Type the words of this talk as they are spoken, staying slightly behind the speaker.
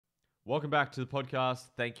Welcome back to the podcast.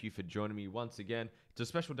 Thank you for joining me once again. It's a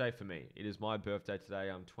special day for me. It is my birthday today.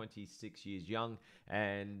 I'm 26 years young,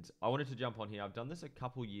 and I wanted to jump on here. I've done this a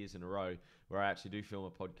couple years in a row where I actually do film a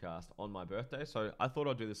podcast on my birthday, so I thought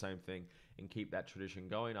I'd do the same thing and keep that tradition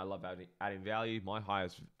going. I love adding value. My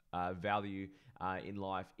highest value in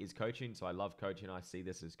life is coaching, so I love coaching. I see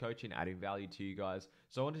this as coaching, adding value to you guys.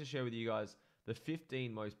 So I wanted to share with you guys the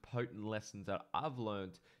 15 most potent lessons that I've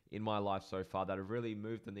learned in my life so far that have really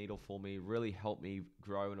moved the needle for me, really helped me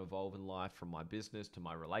grow and evolve in life, from my business to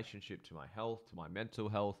my relationship to my health to my mental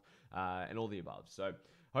health and all the above. So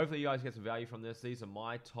hopefully you guys get some value from this. These are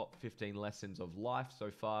my top 15 lessons of life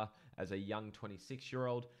so far as a young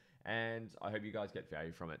 26-year-old. And I hope you guys get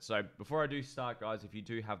value from it. So before I do start, guys, if you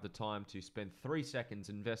do have the time to spend 3 seconds,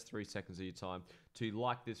 invest 3 seconds of your time to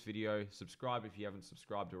like this video, subscribe if you haven't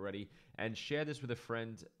subscribed already, and share this with a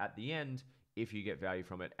friend at the end if you get value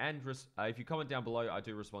from it. And if you comment down below, I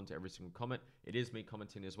do respond to every single comment. It is me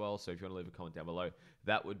commenting as well, so if you want to leave a comment down below,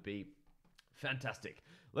 that would be fantastic.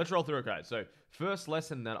 Let's roll through it, guys. So first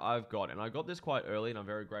lesson that I've got, and I got this quite early, and I'm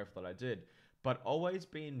very grateful that I did, but always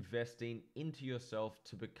be investing into yourself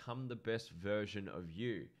to become the best version of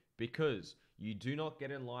you, because you do not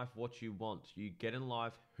get in life what you want. You get in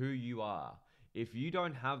life who you are. If you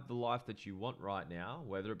don't have the life that you want right now,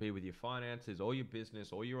 whether it be with your finances or your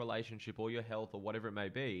business or your relationship or your health or whatever it may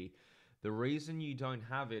be, the reason you don't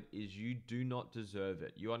have it is you do not deserve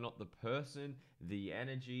it. You are not the person, the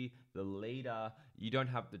energy, the leader. You don't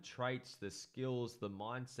have the traits, the skills, the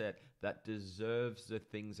mindset that deserves the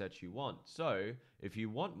things that you want. So if you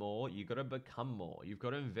want more, you've got to become more. You've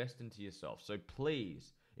got to invest into yourself. So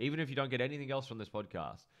please, even if you don't get anything else from this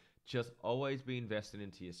podcast, just always be investing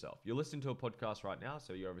into yourself. You're listening to a podcast right now,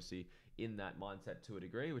 so you're obviously in that mindset to a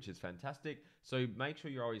degree, which is fantastic. So make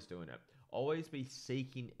sure you're always doing it. Always be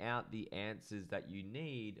seeking out the answers that you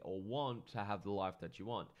need or want to have the life that you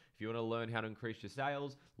want. If you want to learn how to increase your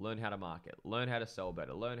sales, learn how to market, learn how to sell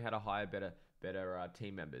better, learn how to hire better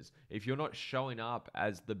team members. If you're not showing up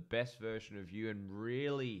as the best version of you and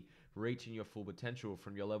really reaching your full potential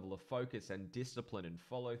from your level of focus and discipline and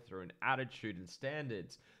follow through and attitude and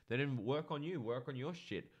standards, then work on you, work on your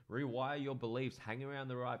shit, rewire your beliefs, hang around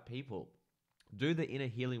the right people, do the inner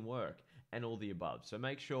healing work, and all the above. So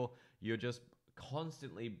make sure you're just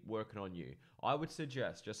constantly working on you. I would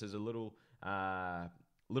suggest, just as a little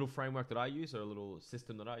framework that I use, or a little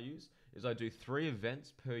system that I use, is I do 3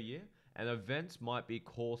 events per year. And events might be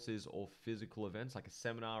courses or physical events, like a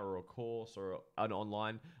seminar or a course or an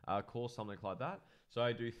online course, something like that. So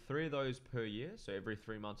I do 3 of those per year. So every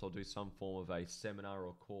 3 months, I'll do some form of a seminar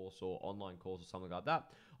or course or online course or something like that.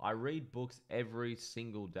 I read books every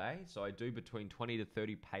single day. So I do between 20 to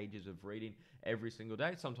 30 pages of reading every single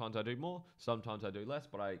day. Sometimes I do more, sometimes I do less,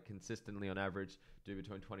 but I consistently, on average, do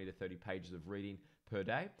between 20 to 30 pages of reading per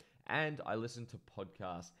day. And I listen to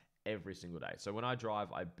podcasts every single day. So when I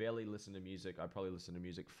drive, I barely listen to music. I probably listen to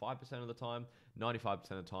music 5% of the time.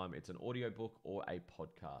 95% of the time, it's an audiobook or a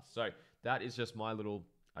podcast. So that is just my little,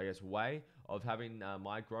 way of having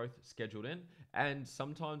my growth scheduled in. And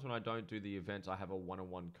sometimes when I don't do the events, I have a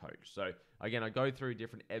one-on-one coach. So again, I go through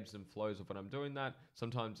different ebbs and flows of when I'm doing that.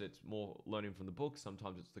 Sometimes it's more learning from the book.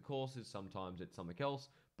 Sometimes it's the courses. Sometimes it's something else.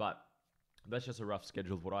 But that's just a rough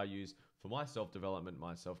schedule of what I use for my self-development,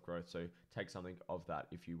 my self-growth. So take something of that,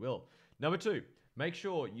 if you will. Number 2, make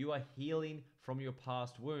sure you are healing from your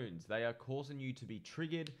past wounds. They are causing you to be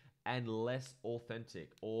triggered and less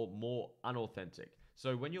authentic or more unauthentic.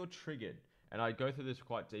 So when you're triggered, and I go through this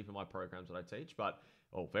quite deep in my programs that I teach,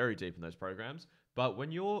 very deep in those programs, but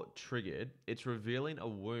when you're triggered, it's revealing a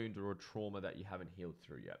wound or a trauma that you haven't healed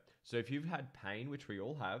through yet. So if you've had pain, which we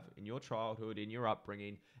all have in your childhood, in your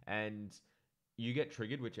upbringing, and you get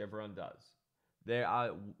triggered, which everyone does, there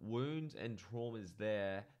are wounds and traumas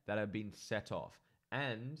there that have been set off.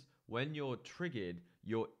 And when you're triggered,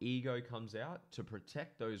 your ego comes out to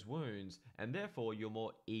protect those wounds, and therefore you're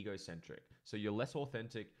more egocentric. So you're less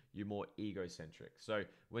authentic, you're more egocentric. So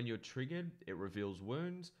when you're triggered, it reveals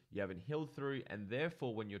wounds you haven't healed through, and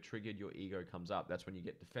therefore when you're triggered, your ego comes up. That's when you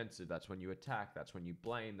get defensive, that's when you attack, that's when you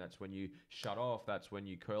blame, that's when you shut off, that's when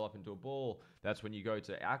you curl up into a ball, that's when you go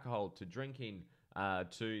to alcohol, to drinking,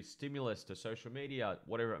 to stimulus, to social media,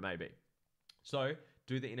 whatever it may be. So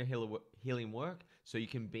do the inner healing work so you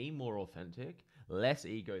can be more authentic, less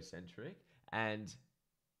egocentric, and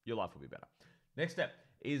your life will be better. Next step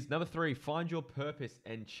is number 3, find your purpose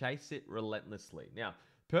and chase it relentlessly. Now,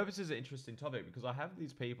 purpose is an interesting topic because I have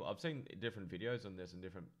these people, I've seen different videos on this and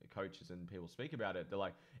different coaches and people speak about it. They're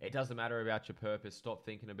like, it doesn't matter about your purpose. Stop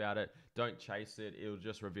thinking about it. Don't chase it. It'll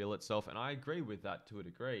just reveal itself. And I agree with that to a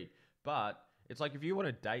degree. But it's like if you want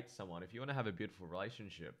to date someone, if you want to have a beautiful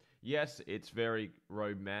relationship, yes, it's very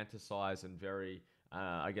romanticized and very,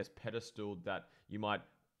 I guess, pedestaled that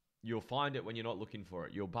you'll find it when you're not looking for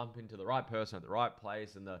it. You'll bump into the right person at the right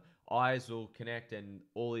place, and the eyes will connect, and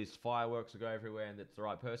all these fireworks will go everywhere, and it's the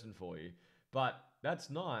right person for you. But that's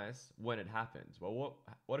nice when it happens. Well,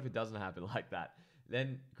 what if it doesn't happen like that?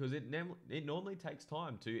 Then, because it normally takes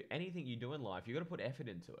time to anything you do in life, you got to put effort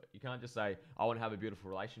into it. You can't just say, I want to have a beautiful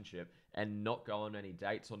relationship and not go on any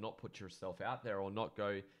dates or not put yourself out there or not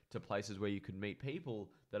go to places where you could meet people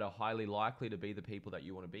that are highly likely to be the people that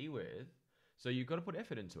you want to be with. So you've got to put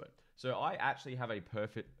effort into it. So I actually have a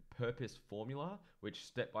perfect purpose formula, which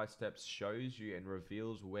step by step shows you and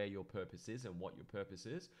reveals where your purpose is and what your purpose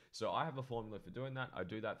is. So I have a formula for doing that. I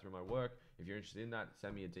do that through my work. If you're interested in that,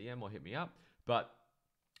 send me a DM or hit me up. But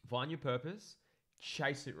find your purpose,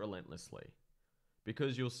 chase it relentlessly.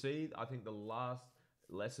 Because you'll see, I think the last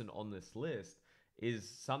lesson on this list is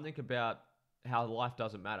something about how life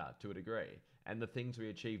doesn't matter to a degree, and the things we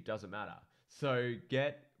achieve doesn't matter. So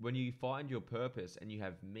when you find your purpose and you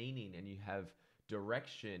have meaning and you have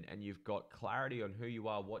direction and you've got clarity on who you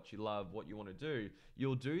are, what you love, what you want to do,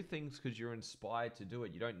 you'll do things because you're inspired to do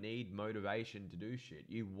it. You don't need motivation to do shit.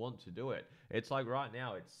 You want to do it. It's like right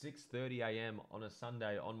now, it's 6:30 a.m. on a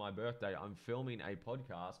Sunday on my birthday. I'm filming a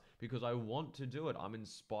podcast because I want to do it. I'm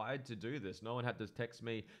inspired to do this. No one had to text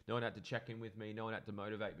me. No one had to check in with me. No one had to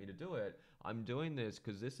motivate me to do it. I'm doing this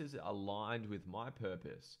because this is aligned with my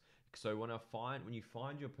purpose. So when you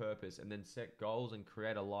find your purpose and then set goals and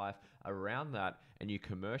create a life around that, and you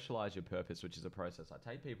commercialize your purpose, which is a process I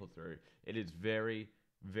take people through, it is very,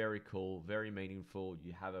 very cool, very meaningful.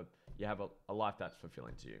 You have a life that's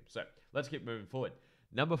fulfilling to you. So let's keep moving forward.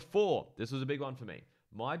 Number 4, this was a big one for me.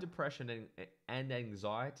 My depression and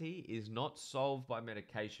anxiety is not solved by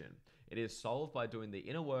medication. It is solved by doing the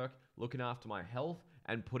inner work, looking after my health,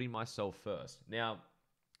 and putting myself first. Now,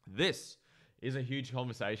 this is a huge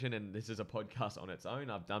conversation, and this is a podcast on its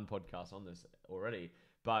own. I've done podcasts on this already,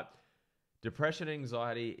 but depression and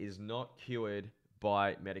anxiety is not cured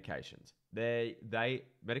by medications.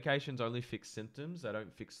 Medications only fix symptoms. They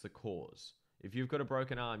don't fix the cause. If you've got a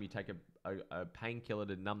broken arm, you take a painkiller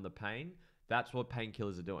to numb the pain. That's what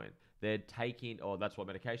painkillers are doing. That's what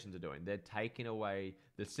medications are doing. They're taking away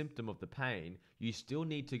the symptom of the pain. You still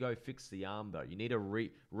need to go fix the arm though. You need to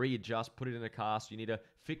readjust, put it in a cast. You need to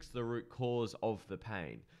fix the root cause of the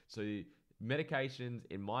pain. So medications,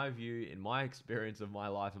 in my view, in my experience of my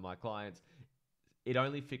life and my clients, it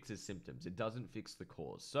only fixes symptoms. It doesn't fix the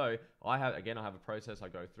cause. So I have a process I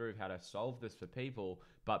go through of how to solve this for people,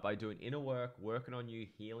 but by doing inner work, working on you,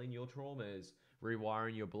 healing your traumas,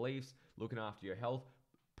 rewiring your beliefs, looking after your health,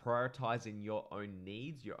 prioritizing your own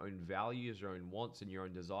needs, your own values, your own wants, and your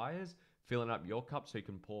own desires, filling up your cup so you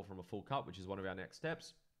can pour from a full cup, which is one of our next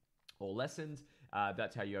steps or lessons.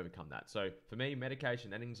 That's how you overcome that. So for me,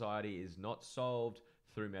 medication and anxiety is not solved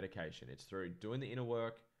through medication. It's through doing the inner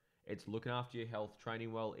work. It's looking after your health,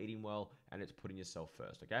 training well, eating well, and it's putting yourself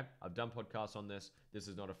first, okay? I've done podcasts on this. This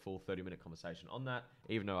is not a full 30-minute conversation on that,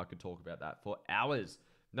 even though I could talk about that for hours.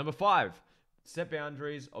 Number 5, set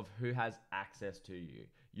boundaries of who has access to you.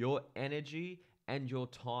 Your energy and your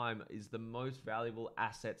time is the most valuable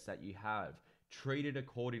assets that you have. Treat it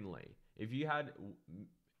accordingly. If you had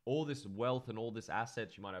all this wealth and all this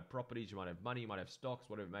assets, you might have properties, you might have money, you might have stocks,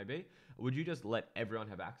 whatever it may be, would you just let everyone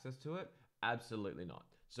have access to it? Absolutely not.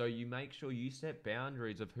 So you make sure you set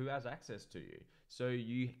boundaries of who has access to you so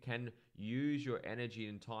you can use your energy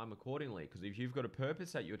and time accordingly. Because if you've got a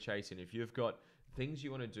purpose that you're chasing, if you've got things you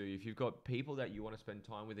want to do, if you've got people that you want to spend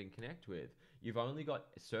time with and connect with, you've only got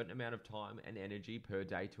a certain amount of time and energy per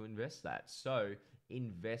day to invest that. So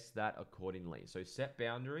invest that accordingly. So set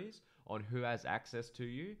boundaries on who has access to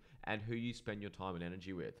you and who you spend your time and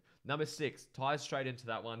energy with. Number 6 ties straight into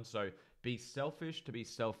that one. So be selfish to be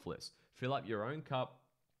selfless. Fill up your own cup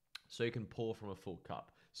so you can pour from a full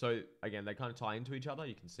cup. So again, they kind of tie into each other.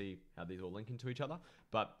 You can see how these all link into each other.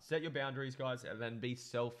 But set your boundaries, guys, and then be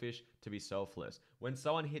selfish to be selfless. When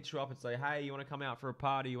someone hits you up and say, hey, you want to come out for a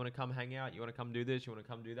party? You want to come hang out? You want to come do this? You want to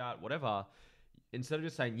come do that? Whatever. Instead of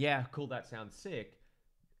just saying, yeah, cool, that sounds sick.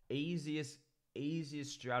 Easiest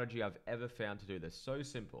strategy I've ever found to do this. So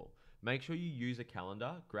simple. Make sure you use a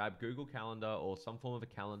calendar. Grab Google Calendar or some form of a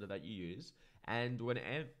calendar that you use. And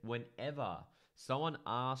whenever someone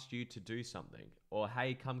asks you to do something, or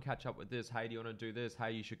hey, come catch up with this, hey, do you want to do this,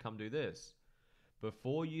 hey, you should come do this,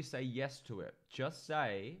 before you say yes to it, just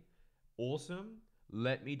say, awesome,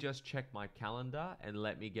 let me just check my calendar and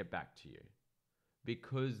let me get back to you.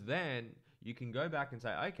 Because then you can go back and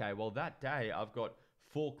say, okay, well, that day I've got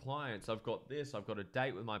 4 clients, I've got this, I've got a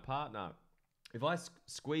date with my partner, If I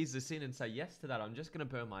squeeze this in and say yes to that, I'm just going to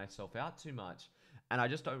burn myself out too much. And I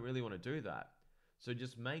just don't really want to do that. So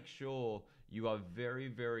just make sure you are very,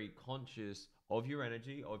 very conscious of your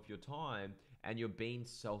energy, of your time, and you're being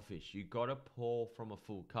selfish. You got to pour from a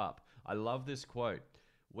full cup. I love this quote.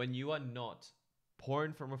 When you are not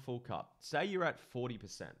pouring from a full cup, say you're at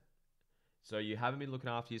 40%. So you haven't been looking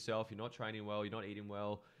after yourself, you're not training well, you're not eating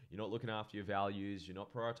well, you're not looking after your values, you're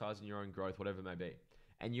not prioritizing your own growth, whatever it may be.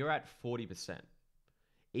 And you're at 40%.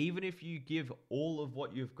 Even if you give all of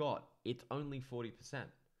what you've got, it's only 40%.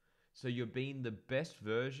 So you're being the best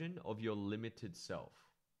version of your limited self.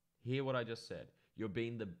 Hear what I just said. You're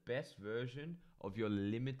being the best version of your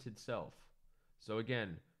limited self. So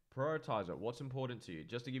again, prioritize it. What's important to you?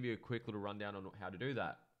 Just to give you a quick little rundown on how to do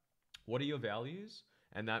that. What are your values?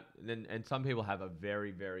 And some people have a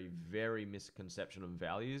very, very, very misconception of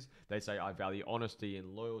values. They say, I value honesty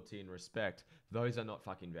and loyalty and respect. Those are not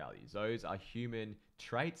fucking values. Those are human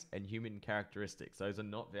traits and human characteristics. Those are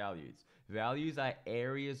not values. Values are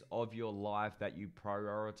areas of your life that you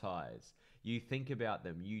prioritize. You think about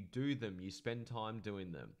them, you do them, you spend time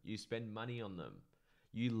doing them, you spend money on them.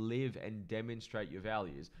 You live and demonstrate your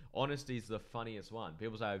values. Honesty is the funniest one.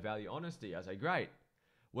 People say, I value honesty. I say, great.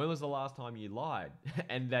 When was the last time you lied?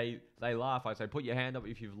 And they laugh. I say, put your hand up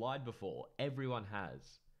if you've lied before. Everyone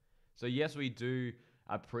has. So yes, we do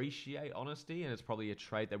appreciate honesty, and it's probably a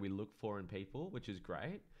trait that we look for in people, which is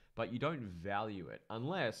great, but you don't value it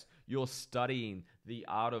unless you're studying the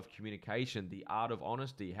art of communication, the art of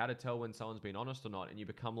honesty, how to tell when someone's been honest or not, and you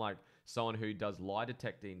become like someone who does lie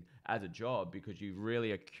detecting as a job because you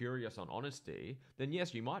really are curious on honesty, then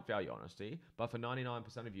yes, you might value honesty, but for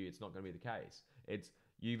 99% of you, it's not going to be the case.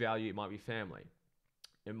 You value, it might be family,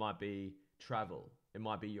 it might be travel, it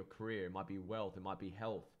might be your career, it might be wealth, it might be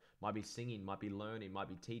health, it might be singing, it might be learning, it might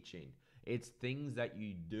be teaching. It's things that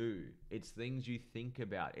you do, it's things you think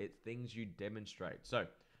about, it's things you demonstrate. So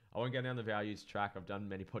I won't go down the values track. I've done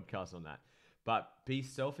many podcasts on that. But be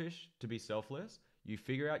selfish to be selfless. You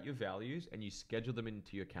figure out your values and you schedule them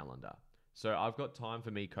into your calendar. So I've got time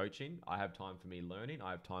for me coaching. I have time for me learning.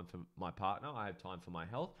 I have time for my partner. I have time for my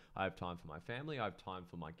health. I have time for my family. I have time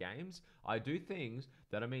for my games. I do things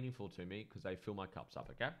that are meaningful to me because they fill my cups up,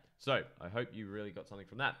 okay? So I hope you really got something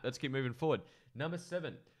from that. Let's keep moving forward. Number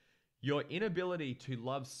 7, your inability to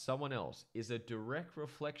love someone else is a direct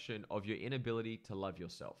reflection of your inability to love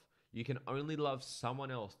yourself. You can only love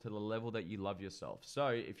someone else to the level that you love yourself. So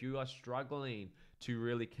if you are struggling to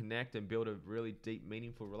really connect and build a really deep,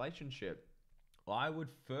 meaningful relationship, I would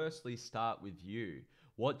firstly start with you.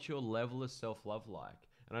 What's your level of self-love like?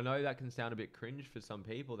 And I know that can sound a bit cringe for some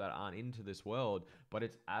people that aren't into this world, but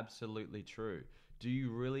it's absolutely true. Do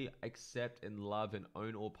you really accept and love and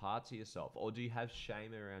own all parts of yourself? Or do you have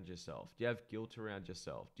shame around yourself? Do you have guilt around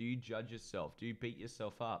yourself? Do you judge yourself? Do you beat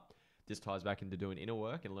yourself up? This ties back into doing inner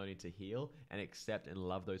work and learning to heal and accept and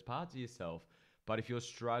love those parts of yourself. But if you're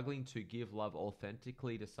struggling to give love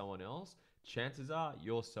authentically to someone else, chances are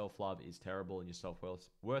your self-love is terrible and your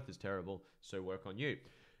self-worth is terrible. So work on you.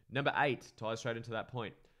 Number 8 ties straight into that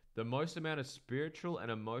point. The most amount of spiritual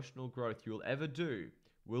and emotional growth you'll ever do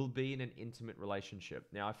will be in an intimate relationship.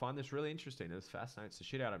 Now, I find this really interesting. This fascinates the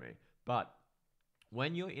shit out of me. But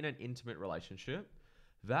when you're in an intimate relationship,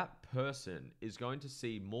 that person is going to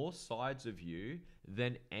see more sides of you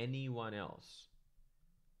than anyone else.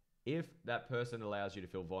 If that person allows you to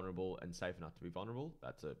feel vulnerable and safe enough to be vulnerable,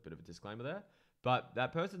 that's a bit of a disclaimer there. But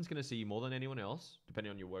that person's going to see you more than anyone else,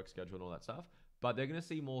 depending on your work schedule and all that stuff. But they're going to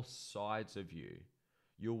see more sides of you.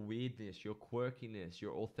 Your weirdness, your quirkiness,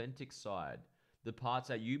 your authentic side. The parts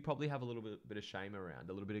that you probably have a little bit of shame around,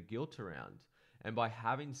 a little bit of guilt around. And by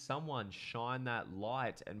having someone shine that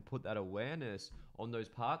light and put that awareness on those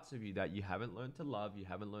parts of you that you haven't learned to love, you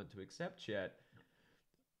haven't learned to accept yet,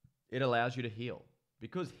 it allows you to heal.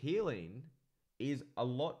 Because healing is a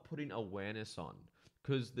lot putting awareness on.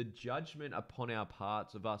 Because the judgment upon our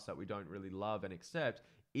parts of us that we don't really love and accept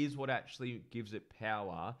is what actually gives it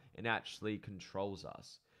power and actually controls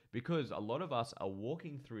us. Because a lot of us are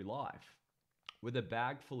walking through life with a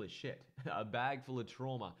bag full of shit, a bag full of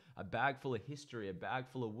trauma, a bag full of history, a bag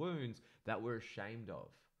full of wounds that we're ashamed of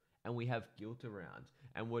and we have guilt around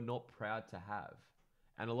and we're not proud to have.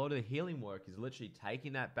 And a lot of the healing work is literally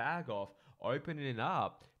taking that bag off, opening it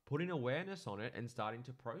up, putting awareness on it and starting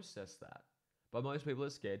to process that. But most people are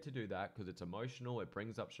scared to do that because it's emotional, it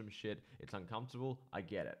brings up some shit, it's uncomfortable. I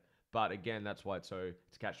get it. But again, that's why it's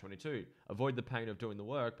catch-22. Avoid the pain of doing the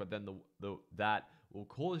work, but then that will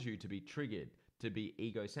cause you to be triggered, to be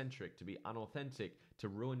egocentric, to be unauthentic, to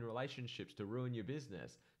ruin relationships, to ruin your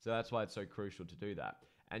business. So that's why it's so crucial to do that.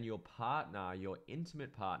 and your partner, your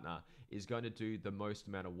intimate partner, is going to do the most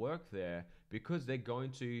amount of work there, because they're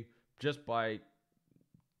going to, just by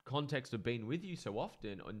context of being with you so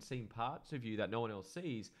often and seeing parts of you that no one else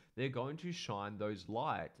sees, they're going to shine the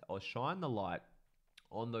light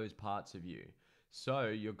on those parts of you. So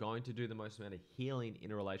you're going to do the most amount of healing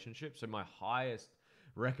in a relationship. So my highest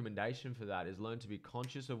recommendation for that is learn to be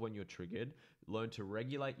conscious of when you're triggered, learn to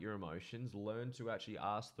regulate your emotions, learn to actually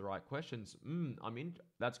ask the right questions.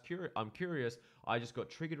 I'm curious. I just got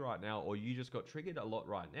triggered right now, or you just got triggered a lot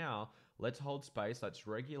right now. Let's hold space. Let's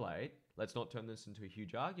regulate. Let's not turn this into a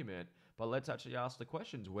huge argument, but let's actually ask the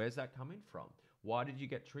questions. Where's that coming from? Why did you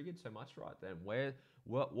get triggered so much right then?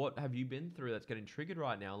 What have you been through that's getting triggered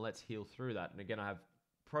right now? And let's heal through that. And again, I have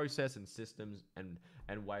process and systems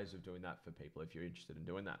and ways of doing that for people if you're interested in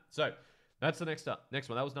doing that. So that's the next one.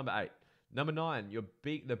 That was number 8. Number 9,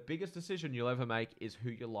 the biggest decision you'll ever make is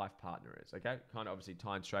who your life partner is. Okay, kind of obviously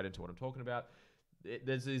tying straight into what I'm talking about.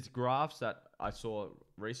 There's these graphs that I saw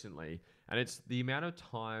recently, and it's the amount of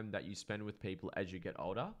time that you spend with people as you get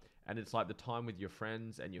older, and it's like the time with your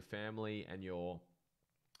friends and your family and your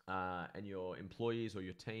employees or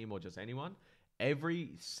your team or just anyone.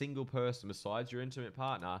 Every single person besides your intimate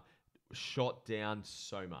partner shot down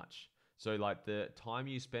so much. So like the time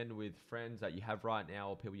you spend with friends that you have right now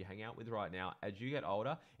or people you hang out with right now, as you get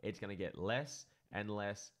older, it's going to get less and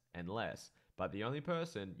less and less. But the only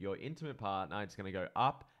person, your intimate partner, it's going to go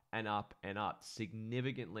up and up and up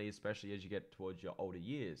significantly, especially as you get towards your older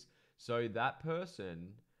years. So that person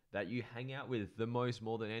that you hang out with the most,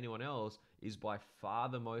 more than anyone else, is by far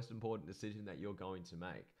the most important decision that you're going to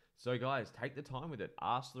make. So guys, take the time with it.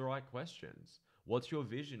 Ask the right questions. What's your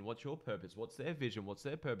vision? What's your purpose? What's their vision? What's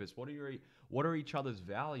their purpose? What are each other's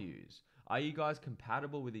values? Are you guys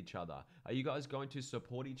compatible with each other? Are you guys going to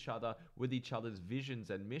support each other with each other's visions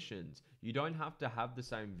and missions? You don't have to have the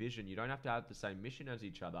same vision. You don't have to have the same mission as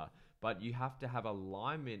each other, but you have to have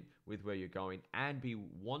alignment with where you're going and be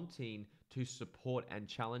wanting to support and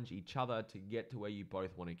challenge each other to get to where you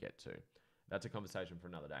both want to get to. That's a conversation for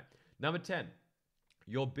another day. Number 10,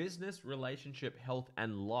 your business, relationship, health,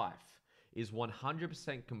 and life is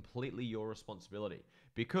 100% completely your responsibility.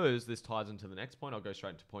 Because this ties into the next point, I'll go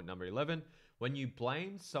straight into point number 11. When you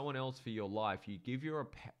blame someone else for your life, you give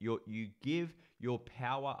your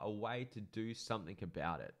power away to do something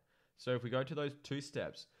about it. So if we go to those 2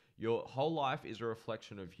 steps, your whole life is a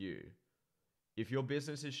reflection of you. If your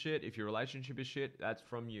business is shit, if your relationship is shit, that's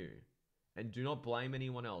from you. And do not blame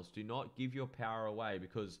anyone else. Do not give your power away,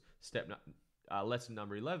 because lesson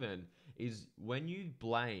number 11 is when you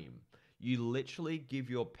blame, you literally give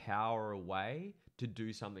your power away to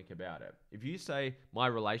do something about it. If you say my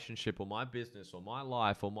relationship or my business or my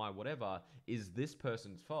life or my whatever is this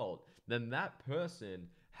person's fault, then that person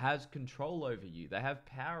has control over you. They have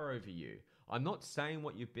power over you. I'm not saying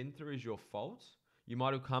what you've been through is your fault. You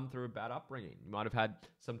might have come through a bad upbringing. You might have had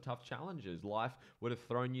some tough challenges. Life would have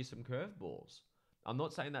thrown you some curveballs. I'm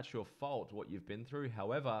not saying that's your fault, what you've been through.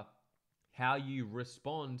 However, how you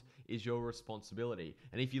respond is your responsibility.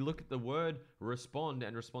 And if you look at the word respond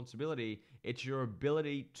and responsibility, it's your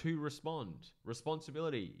ability to respond.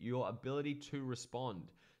 Responsibility, your ability to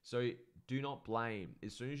respond. So do not blame.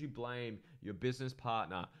 As soon as you blame your business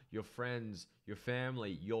partner, your friends, your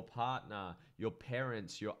family, your partner, your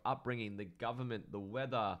parents, your upbringing, the government, the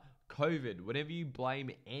weather, COVID, whenever you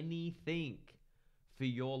blame anything for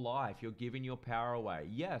your life, you're giving your power away.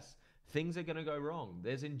 Yes, things are going to go wrong.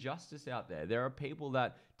 There's injustice out there. There are people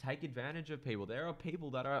that take advantage of people. There are people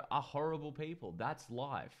that are horrible people. That's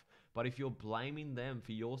life. But if you're blaming them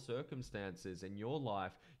for your circumstances in your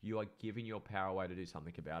life, you are giving your power away to do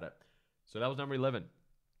something about it. So that was number 11.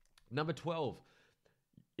 Number 12,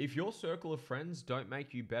 if your circle of friends don't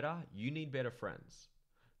make you better, you need better friends.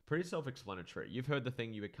 Pretty self-explanatory. You've heard the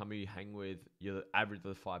thing, you hang with, you're the average of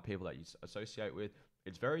the 5 people that you associate with.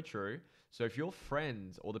 It's very true. So if your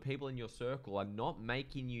friends or the people in your circle are not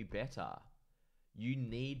making you better, you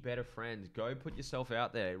need better friends. Go put yourself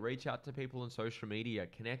out there. Reach out to people on social media.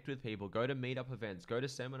 Connect with people. Go to meetup events. Go to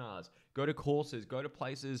seminars. Go to courses. Go to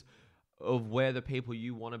places of where the people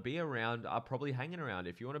you want to be around are probably hanging around.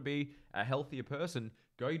 If you want to be a healthier person,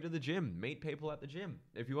 go to the gym. Meet people at the gym.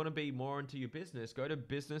 If you want to be more into your business, go to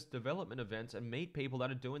business development events and meet people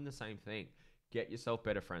that are doing the same thing. Get yourself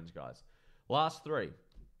better friends, guys. Last 3.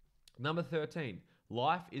 Number 13,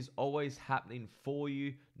 life is always happening for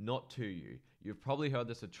you, not to you. You've probably heard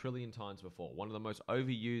this a trillion times before. One of the most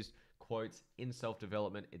overused quotes in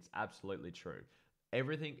self-development. It's absolutely true.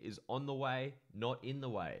 Everything is on the way, not in the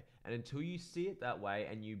way. And until you see it that way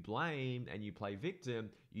and you blame and you play victim,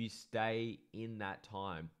 you stay in that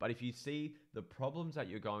time. But if you see the problems that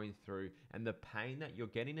you're going through and the pain that you're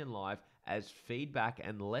getting in life as feedback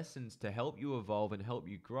and lessons to help you evolve and help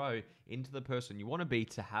you grow into the person you want to be,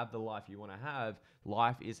 to have the life you want to have,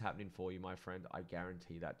 life is happening for you, my friend. I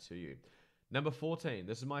guarantee that to you. Number 14,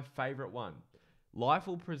 this is my favorite one. Life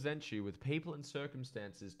will present you with people and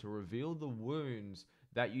circumstances to reveal the wounds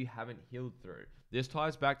that you haven't healed through. This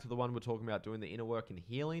ties back to the one we're talking about, doing the inner work and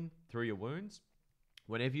healing through your wounds.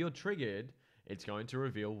 Whenever you're triggered, it's going to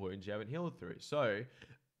reveal wounds you haven't healed through. So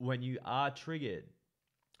when you are triggered,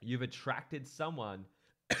 you've attracted someone,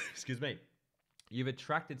 excuse me, you've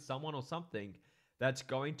attracted someone or something that's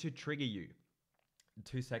going to trigger you.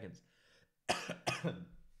 2 seconds.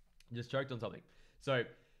 Just choked on something. So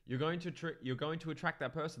you're going to attract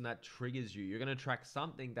that person that triggers you. You're going to attract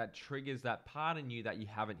something that triggers that part in you that you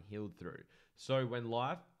haven't healed through. So when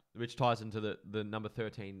life, which ties into the number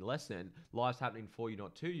 13 lesson, life's happening for you,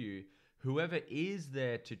 not to you, whoever is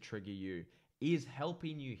there to trigger you is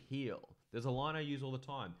helping you heal. There's a line I use all the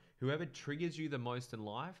time. Whoever triggers you the most in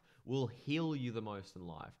life will heal you the most in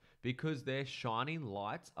life, because they're shining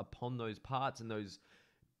lights upon those parts and those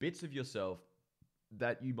bits of yourself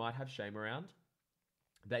that you might have shame around,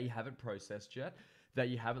 that you haven't processed yet, that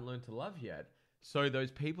you haven't learned to love yet. So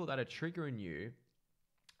those people that are triggering you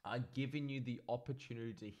are giving you the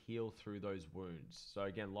opportunity to heal through those wounds. So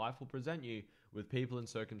again, life will present you with people and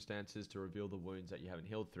circumstances to reveal the wounds that you haven't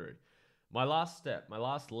healed through. My last step, my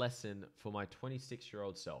last lesson for my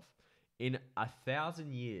 26-year-old self. In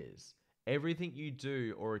 1,000 years, everything you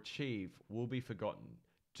do or achieve will be forgotten.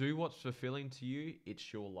 Do what's fulfilling to you.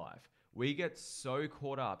 It's your life. We get so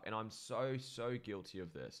caught up, and I'm so guilty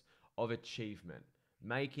of this, of achievement,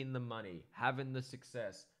 making the money, having the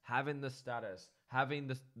success, having the status,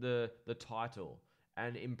 having the title,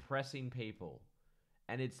 and impressing people.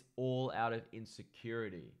 And it's all out of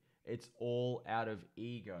insecurity. It's all out of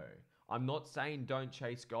ego. I'm not saying don't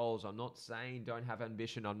chase goals. I'm not saying don't have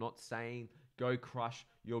ambition. I'm not saying go crush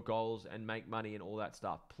your goals and make money and all that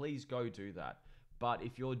stuff. Please go do that. But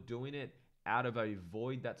if you're doing it out of a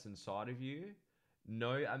void that's inside of you,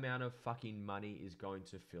 no amount of fucking money is going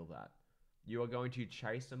to fill that. You are going to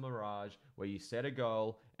chase a mirage where you set a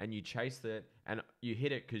goal and you chase it and you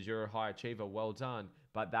hit it because you're a high achiever. Well done.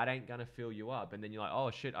 But that ain't going to fill you up. And then you're like,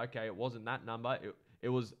 oh shit, okay, it wasn't that number. It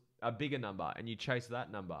was a bigger number, and you chase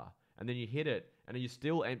that number. And then you hit it and you're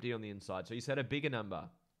still empty on the inside. So you set a bigger number.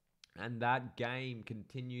 And that game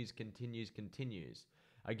continues.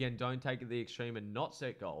 Again, don't take it to the extreme and not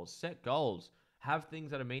set goals. Set goals. Have things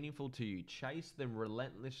that are meaningful to you. Chase them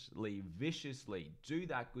relentlessly, viciously. Do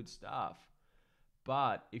that good stuff.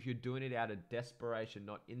 But if you're doing it out of desperation,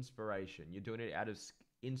 not inspiration, you're doing it out of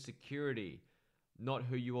insecurity, not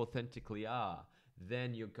who you authentically are,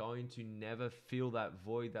 then you're going to never feel that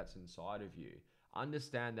void that's inside of you.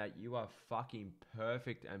 Understand that you are fucking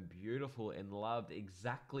perfect and beautiful and loved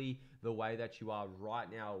exactly the way that you are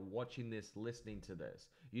right now, watching this, listening to this.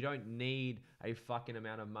 You don't need a fucking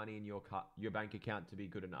amount of money in your bank account to be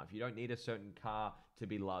good enough. You don't need a certain car to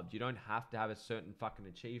be loved. You don't have to have a certain fucking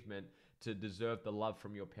achievement to deserve the love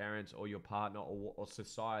from your parents or your partner or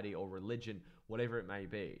society or religion, whatever it may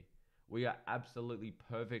be. We are absolutely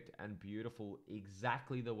perfect and beautiful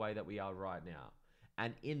exactly the way that we are right now.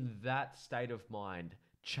 And in that state of mind,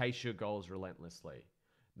 chase your goals relentlessly.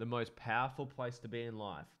 The most powerful place to be in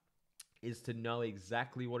life is to know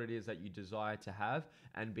exactly what it is that you desire to have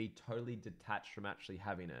and be totally detached from actually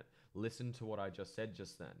having it. Listen to what I just said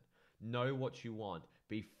just then. Know what you want.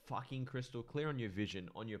 Be fucking crystal clear on your vision,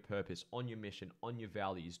 on your purpose, on your mission, on your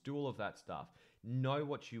values. Do all of that stuff. Know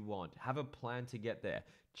what you want. Have a plan to get there.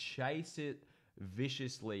 Chase it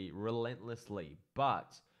viciously, relentlessly,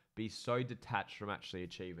 but be so detached from actually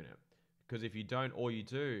achieving it. Because if you don't or you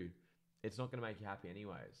do, it's not going to make you happy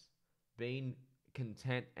anyways. Being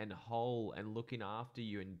content and whole and looking after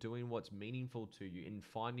you and doing what's meaningful to you and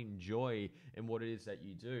finding joy in what it is that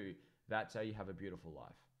you do, that's how you have a beautiful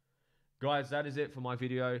life. Guys, that is it for my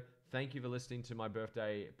video. Thank you for listening to my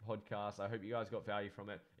birthday podcast. I hope you guys got value from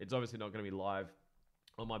it. It's obviously not going to be live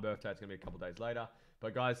on my birthday. It's going to be a couple days later.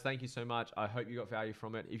 But guys, thank you so much. I hope you got value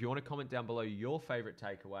from it. If you want to comment down below your favorite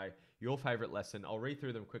takeaway, your favorite lesson, I'll read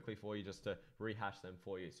through them quickly for you just to rehash them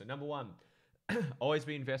for you. So number 1, always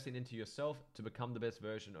be investing into yourself to become the best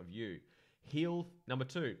version of you. Heal. Number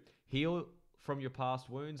 2, heal from your past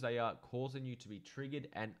wounds. They are causing you to be triggered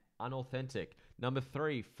and unauthentic. Number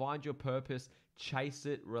 3, find your purpose, chase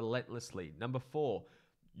it relentlessly. Number 4,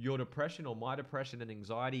 Your depression or my depression and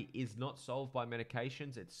anxiety is not solved by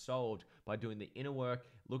medications. It's solved by doing the inner work,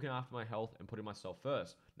 looking after my health, and putting myself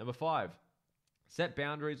first. Number 5, set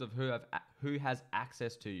boundaries of who has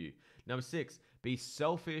access to you. Number 6, be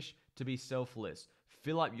selfish to be selfless.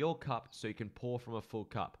 Fill up your cup so you can pour from a full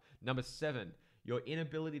cup. Number 7, your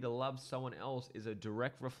inability to love someone else is a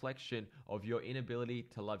direct reflection of your inability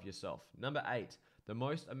to love yourself. Number 8, the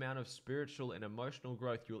most amount of spiritual and emotional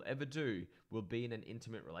growth you'll ever do will be in an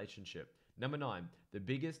intimate relationship. Number 9, the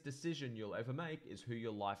biggest decision you'll ever make is who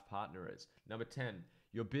your life partner is. Number 10,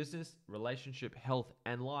 your business, relationship, health,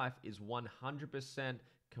 and life is 100%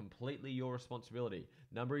 completely your responsibility.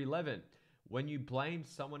 Number 11, when you blame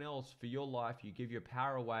someone else for your life, you give your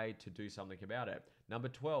power away to do something about it. Number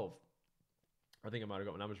 12, I think I might have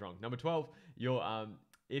got my numbers wrong. Number 12,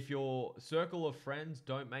 if your circle of friends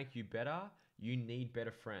don't make you better, you need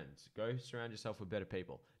better friends. Go surround yourself with better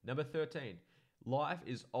people. Number 13, life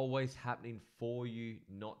is always happening for you,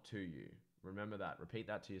 not to you. Remember that. Repeat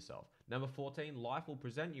that to yourself. Number 14, life will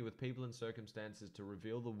present you with people and circumstances to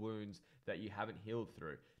reveal the wounds that you haven't healed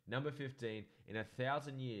through. Number 15, in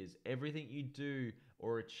 1,000 years, everything you do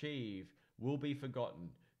or achieve will be forgotten.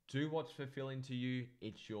 Do what's fulfilling to you.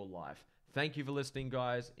 It's your life. Thank you for listening,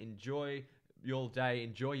 guys. Enjoy your day.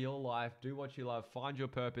 Enjoy your life. Do what you love. Find your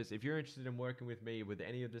purpose. If you're interested in working with me with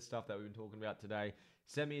any of this stuff that we've been talking about today,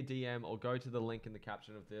 send me a DM or go to the link in the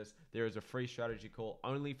caption of this. There is a free strategy call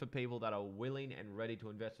only for people that are willing and ready to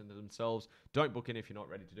invest into themselves. Don't book in if you're not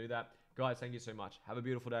ready to do that. Guys, thank you so much. Have a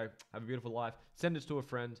beautiful day. Have a beautiful life. Send this to a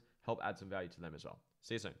friend. Help add some value to them as well.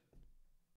 See you soon.